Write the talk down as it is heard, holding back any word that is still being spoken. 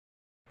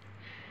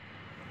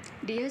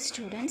Dear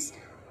students,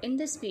 in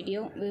this video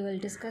we will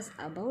discuss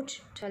about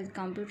 12th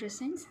Computer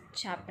Science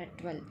Chapter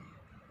 12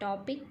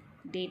 Topic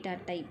Data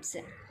Types.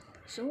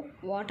 So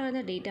what are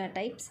the data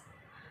types?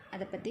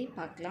 அதை பற்றி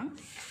பார்க்கலாம்.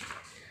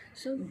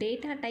 So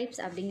data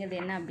types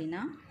அப்படிங்கிறது என்ன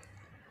அப்படின்னா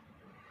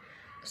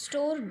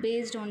store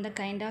based on the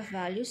kind of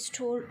value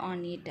store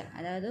on it.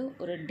 அதாவது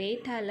ஒரு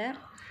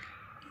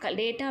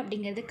data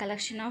அப்படிங்கிறது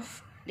collection of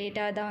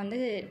data தான் வந்து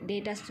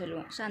டேட்டாஸ்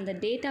சொல்லுவோம். ஸோ அந்த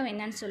டேட்டாவை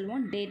என்னன்னு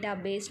சொல்லுவோம், டேட்டா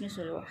பேஸ்னு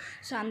சொல்லுவோம்.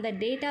 ஸோ அந்த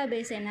டேட்டா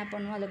பேஸ் என்ன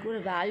பண்ணுவோம், அதுக்கு ஒரு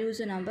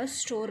வேல்யூஸை நம்ம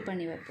ஸ்டோர்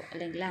பண்ணி வைப்போம்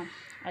இல்லைங்களா,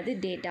 அது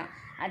டேட்டா.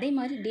 அதே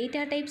மாதிரி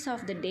data types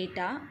of the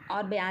data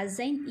R by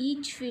assign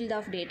each field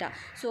of data.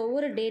 So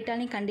ஒவ்வொரு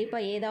டேட்டாலையும்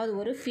கண்டிப்பாக ஏதாவது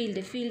ஒரு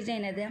ஃபீல்டு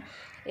என்னது,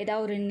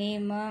 ஏதாவது ஒரு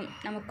நேமு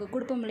நமக்கு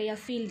கொடுப்போம் இல்லையா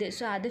ஃபீல்டு.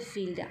 ஸோ அது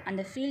ஃபீல்டு,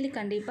 அந்த ஃபீல்டு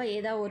கண்டிப்பாக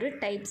ஏதாவது ஒரு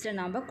டைப்ஸில்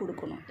நம்ம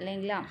கொடுக்கணும்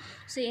இல்லைங்களா.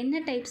 ஸோ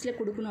என்ன டைப்ஸில்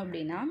கொடுக்கணும்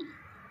அப்படின்னா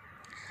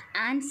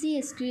ANSI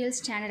SQL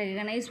standard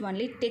recognize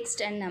only text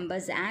and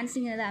numbers.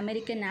 ANSIங்கிறது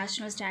American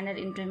national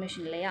standard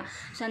information இல்லையா.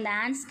 ஸோ அந்த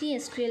ANSI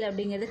SQL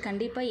அப்படிங்கிறது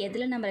கண்டிப்பாக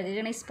எதில் நம்ம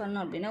ரெகனைஸ்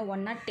பண்ணோம் அப்படின்னா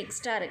ஒன்றா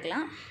டெக்ஸ்ட்டாக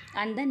இருக்கலாம்,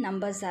 அந்த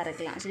நம்பர்ஸாக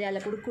இருக்கலாம். சரி,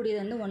 அதில் கொடுக்கக்கூடியது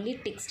வந்து ஒன்லி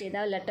டெக்ஸ்ட்,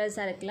 ஏதாவது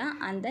லெட்டர்ஸாக இருக்கலாம்,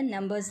 அந்த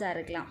நம்பர்ஸாக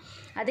இருக்கலாம்.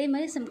 அதே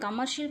மாதிரி சம்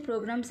கமர்ஷியல்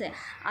ப்ரோக்ராம்ஸ்,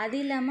 அது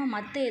இல்லாமல்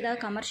மற்ற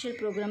ஏதாவது கமர்ஷியல்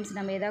ப்ரோக்ராம்ஸ்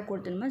நம்ம எதாவது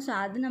கொடுத்துருமோ ஸோ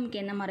அது நமக்கு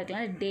என்ன மாதிரி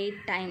இருக்கலாம், டேட்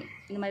டைம்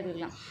இந்த மாதிரி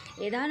கொடுக்கலாம்.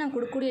 ஏதாவது நம்ம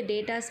கொடுக்கக்கூடிய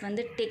டேட்டாஸ்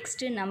வந்து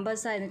டெக்ஸ்ட்டு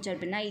நம்பர்ஸாக இருந்துச்சு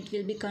அப்படின்னா இட்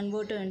வில் பி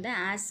கன்வெர்ட்டட் இந்த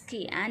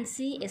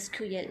ANSI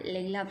SQL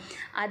இல்லைங்களா.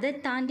 அதை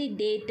தாண்டி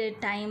டேட்டு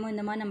டைமு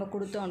இந்த மாதிரி நம்ம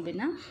கொடுத்தோம்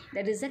அப்படின்னா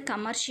that is a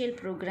commercial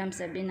programs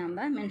அப்படின்னு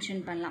நம்ம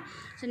மென்ஷன் பண்ணலாம்.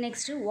 So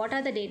next what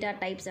are the data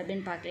types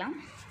அப்படின்னு பார்க்கலாம்.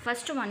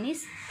 First one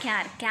is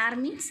care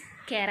means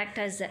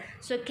characters.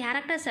 So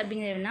characters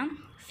அப்படிங்கிறதுனா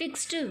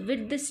fixed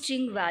with the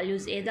string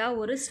values, ஏதாவது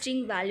ஒரு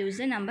ஸ்ட்ரிங்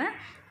வேல்யூஸை நம்ம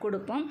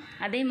கொடுப்போம்.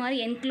 அதே மாதிரி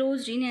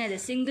என்க்ளோஸ்டின்னு அது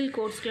சிங்கிள்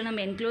கோட்ஸ்குள்ளே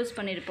நம்ம என்க்ளோஸ்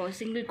பண்ணியிருப்போம்,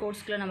 சிங்கிள்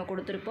கோட்ஸ்குள்ளே நம்ம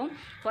கொடுத்துருப்போம்.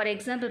 ஃபார்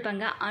எக்ஸாம்பிள்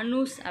பாருங்க,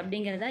 அனுஸ்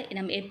அப்படிங்கிறத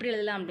நம்ம எப்படி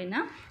எழுதலாம் அப்படின்னா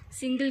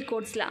single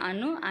கோட்ஸில்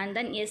Anu and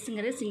then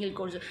எஸ்ங்கிறது single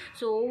quotes.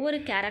 So ஒவ்வொரு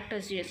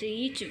கேரக்டர்ஸ்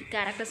ஈச்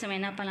கேரக்டர்ஸ் நம்ம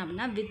என்ன பண்ணலாம்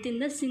அப்படின்னா வித்தின்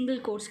த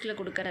சிங்கிள் கோட்ஸ்குள்ளே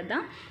கொடுக்கறது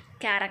தான்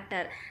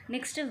கேரக்டர்.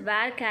 நெக்ஸ்ட்டு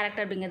வேர்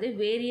கேரக்டர் அப்படிங்கிறது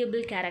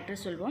வேரியபிள்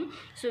கேரக்டர் சொல்லுவோம்.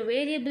 ஸோ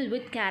வேரியபிள்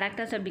வித்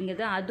கேரக்டர்ஸ்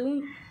அப்படிங்கிறது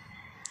அதுவும்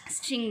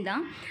ஸ்ட்ரிங்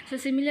தான். ஸோ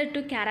சிமிலர் டு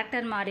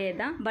கேரக்டர் மாதிரியே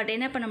தான், பட்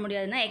என்ன பண்ண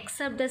முடியாதுன்னா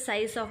except the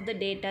size of the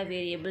data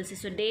variables.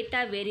 So data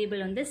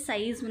variable வந்து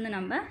சைஸ் வந்து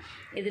நம்ம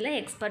இதில்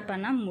எக்ஸ்பெக்ட்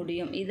பண்ண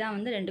முடியும். இதுதான்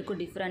வந்து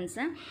ரெண்டுக்கும்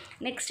டிஃப்ரென்ஸு.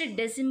 நெக்ஸ்ட்டு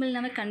டெசிமல்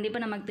நம்ம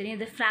கண்டிப்பாக நமக்கு தெரியும்,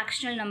 இது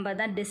ஃப்ராக்ஷனல் நம்பர்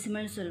தான்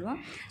டெசிமல்னு சொல்லுவோம்.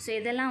 ஸோ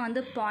இதெல்லாம்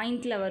வந்து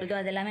பாயிண்டில் வருதோ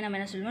அதெல்லாமே நம்ம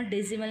என்ன சொல்லுவோம்,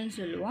 டெசிமல்னு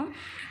சொல்லுவோம்.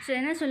 ஸோ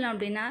என்ன சொல்லலாம்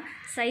அப்படின்னா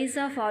சைஸ்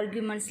ஆஃப்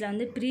ஆர்குமெண்ட்ஸில்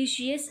வந்து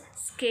ப்ரீஷியஸ்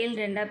ஸ்கேல்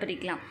ரெண்டாக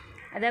பிரிக்கலாம்.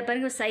 அதை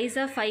பாருங்கள், சைஸ்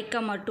ஆஃப்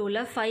 5,2ல்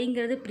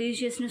 5ங்கிறது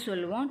ப்ரீஷியஸ்னு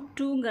சொல்லுவோம்,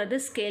 2ங்கிறது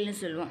ஸ்கேல்னு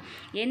சொல்லுவோம்.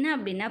 என்ன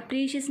அப்படின்னா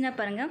ப்ரீஷியஸ்னால்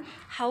பாருங்கள்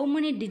how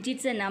many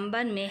digits a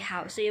number may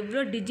have. So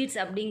எவ்வளோ டிஜிட்ஸ்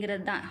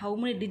அப்படிங்கிறது தான், ஹவு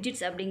மெனி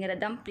டிஜிட்ஸ்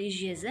அப்படிங்கிறது தான்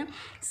ப்ரீஷியஸு.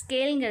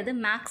 ஸ்கேலுங்கிறது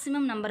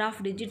maximum number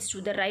of digits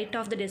to the right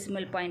of the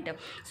decimal point.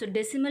 So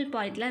decimal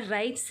பாயிண்டில்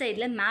ரைட்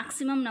சைடில்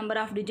மேக்ஸிமம்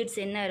நம்பர் ஆஃப் டிஜிட்ஸ்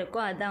என்ன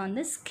இருக்கோ அதுதான்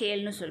வந்து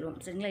ஸ்கேல்னு சொல்லுவோம்.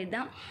 சரிங்களா,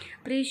 இதுதான்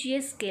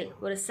ப்ரீஷியஸ் ஸ்கேல்.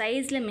 ஒரு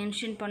சைஸில்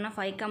மென்ஷன் பண்ணால்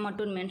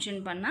 5,2 மென்ஷன்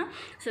பண்ணால்,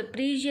 ஸோ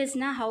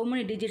ப்ரீஷியஸ்னால் ஹவு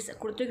மெனி டிஜிட்ஸ்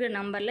கொடுத்துருக்கிற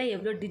நம்பரில்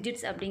எவ்வளோ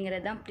டிஜிட்ஸ்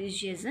அப்படிங்கிறது தான்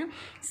ப்ரீஷியஸு.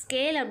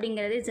 ஸ்கேல்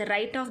அப்படிங்கிறது it's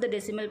right of the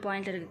decimal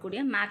point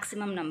இருக்கக்கூடிய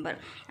மேக்ஸிமம் நம்பர்,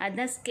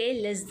 அதுதான்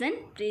ஸ்கேல் லெஸ் தென்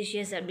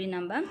ப்ரீஷியஸ் அப்படின்னு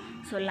நம்ம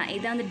சொல்லலாம்.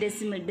 இதான் வந்து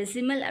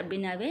டெசிமல்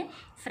அப்படின்னாவே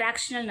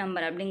ஃப்ராக்ஷனல்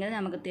நம்பர் அப்படிங்கிறது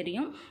நமக்கு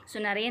தெரியும். ஸோ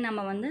நிறைய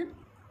நம்ம வந்து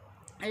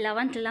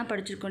 11th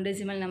படிச்சிருக்கோம்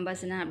டெசிமல்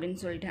நம்பர்ஸ்னால் அப்படின்னு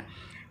சொல்லிட்டு.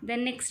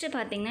 தென் நெக்ஸ்ட்டு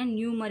பார்த்திங்கன்னா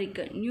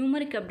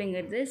நியூமரிக்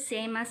அப்படிங்கிறது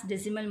சேம் ஆஸ்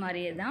டெசிமல்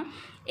மாதிரியே தான்,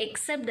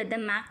 accept that the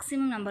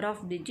maximum number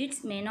of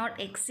digits may not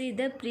exceed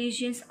the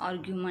precious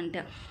argument.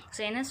 So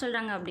என்ன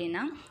சொல்கிறாங்க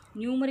அப்படின்னா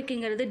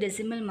நியூமரிக்குங்கிறது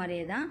டெசிமல்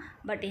மாதிரியே தான்,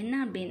 பட் என்ன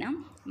அப்படின்னா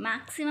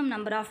மேக்ஸிமம்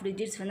நம்பர் ஆஃப்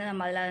டிஜிட்ஸ் வந்து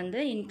நம்ம அதில் வந்து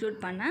இன்க்ளூட்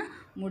பண்ண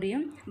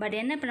முடியும், பட்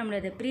என்ன பண்ண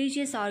முடியாது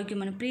ப்ரீஷியஸ்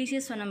ஆர்குமெண்ட்,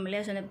 ப்ரீஷியஸ் சொன்ன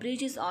இல்லையா, ஸோ அந்த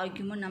ப்ரீஷியஸ்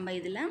ஆர்குமெண்ட் நம்ம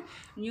இதில்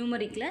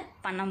நியூமரிக்கில்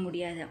பண்ண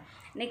முடியாது.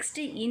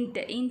 Next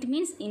int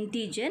means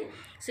integer.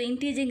 So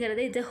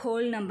இன்டீஜருங்கிறது இது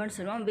ஹோல் நம்பர்னு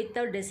சொல்லுவோம்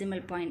வித்தவுட்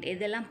டெசிமல் பாயிண்ட்.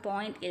 எதெல்லாம்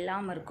பாயிண்ட்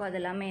இல்லாமல் இருக்கோ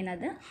அதெல்லாமே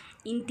என்னது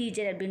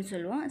இன்டீஜர் அப்படின்னு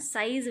சொல்லுவோம்.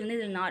 சைஸ் வந்து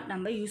இதில்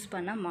நம்ம யூஸ்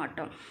பண்ண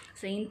மாட்டோம்.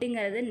 So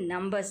இன்ட்டுங்கிறது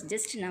numbers,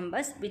 just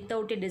numbers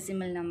without எ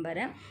டெசிமல்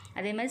நம்பரு.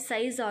 அதே மாதிரி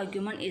size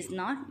argument is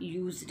not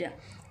used.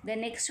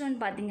 Then next one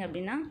பார்த்திங்க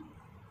அப்படின்னா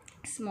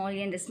ஸ்மால்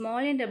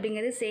எண்ட்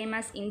அப்படிங்கிறது சேம்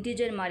ஆஸ்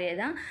இன்டீஜர் மாதிரியே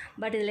தான்,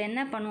 பட் இதில்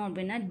என்ன பண்ணுவோம்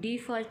அப்படின்னா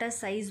டிஃபால்ட்டாக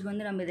சைஸ்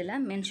வந்து நம்ம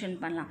இதில் மென்ஷன்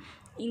பண்ணலாம்.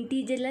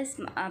 இன்டீஜரில்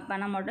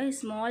பண்ண மாட்டோம்,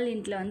 ஸ்மால்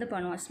இன்ட்டில் வந்து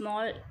பண்ணுவோம்.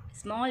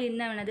 ஸ்மால்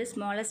இன்னா என்னது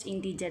ஸ்மாலஸ்ட்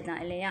இன்டீஜர்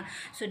தான் இல்லையா.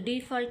 ஸோ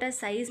டிஃபால்ட்டாக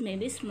சைஸ்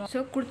மேபி ஸ்மால். ஸோ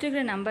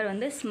கொடுத்துருக்கிற நம்பர்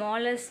வந்து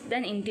ஸ்மாலஸ்ட்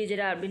தென்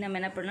இன்டீஜராக அப்படின்னு நம்ம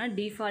என்ன பண்ணுவோம்,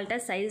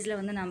 டிஃபால்ட்டாக சைஸில்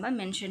வந்து நம்ம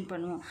மென்ஷன்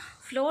பண்ணுவோம்.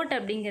 ஃப்ளோட்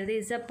அப்படிங்கிறது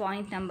இஸ் அ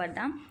பாயிண்ட் நம்பர்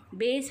தான்.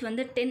 பேஸ்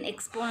வந்து 10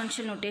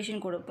 எக்ஸ்போனன்ஷியல்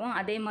நோட்டேஷன் கொடுப்போம்.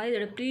 அதே மாதிரி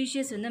இதோட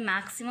ப்ரீஷியஸ் வந்து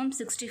மேக்ஸிமம்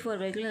 64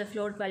 வரைக்கும் இந்த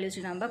ஃப்ளோட் வேல்யூஸ்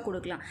நம்ம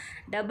கொடுக்கலாம்.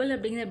 டபுள்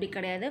அப்படிங்கிறது அப்படி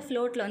கிடையாது,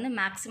 ஃப்ளோட்டில் வந்து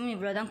மேக்ஸிமம்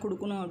இவ்வளோ தான்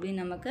கொடுக்கணும்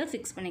அப்படின்னு நமக்கு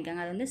ஃபிக்ஸ்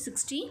பண்ணிக்காங்க, அது வந்து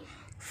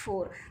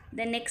 64.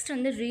 தென் நெக்ஸ்ட்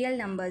வந்து real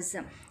numbers.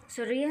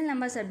 So real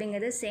numbers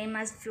அப்படிங்கிறது சேம்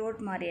ஆஸ் ஃப்ளோட்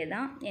மாதிரியே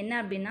தான். என்ன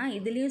அப்படின்னா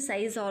இதுலேயும்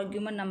சைஸ்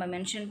ஆர்குமெண்ட் நம்ம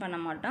மென்ஷன் பண்ண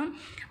மாட்டோம்.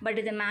 பட்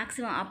இது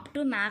maximum up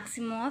to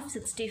maximum of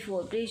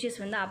 64 precious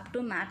வந்து அப்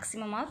டு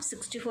மேக்ஸிமம் ஆஃப்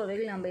 64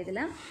 வரைக்கும் நம்ம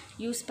இதில்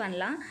யூஸ்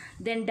பண்ணலாம்.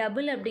 தென்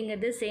டபுள்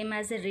அப்படிங்கிறது சேம்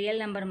ஆஸ்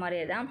ரியல் நம்பர்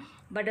மாதிரியே தான்.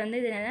 பட் வந்து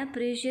இது என்ன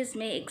ப்ரீஷியஸ்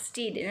மே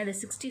எக்ஸ்டீட், என்னது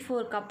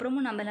 64க்கு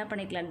அப்புறமும் நம்ம என்ன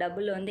பண்ணிக்கலாம்,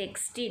 டபுள் வந்து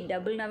எக்ஸ்டீட்,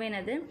 டபுள்னாவே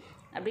என்னது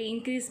அப்படி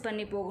இன்க்ரீஸ்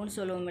பண்ணி போகும்னு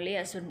சொல்லுவோம்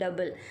இல்லையா. ஸோ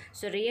டபுள்,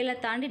 ஸோ ரியலை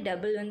தாண்டி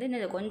டபுள்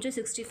வந்து கொஞ்சம்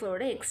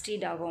 64ஓட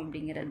எக்ஸ்டீட் ஆகும்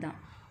அப்படிங்கிறது தான்.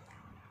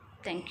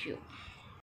 தேங்க்யூ.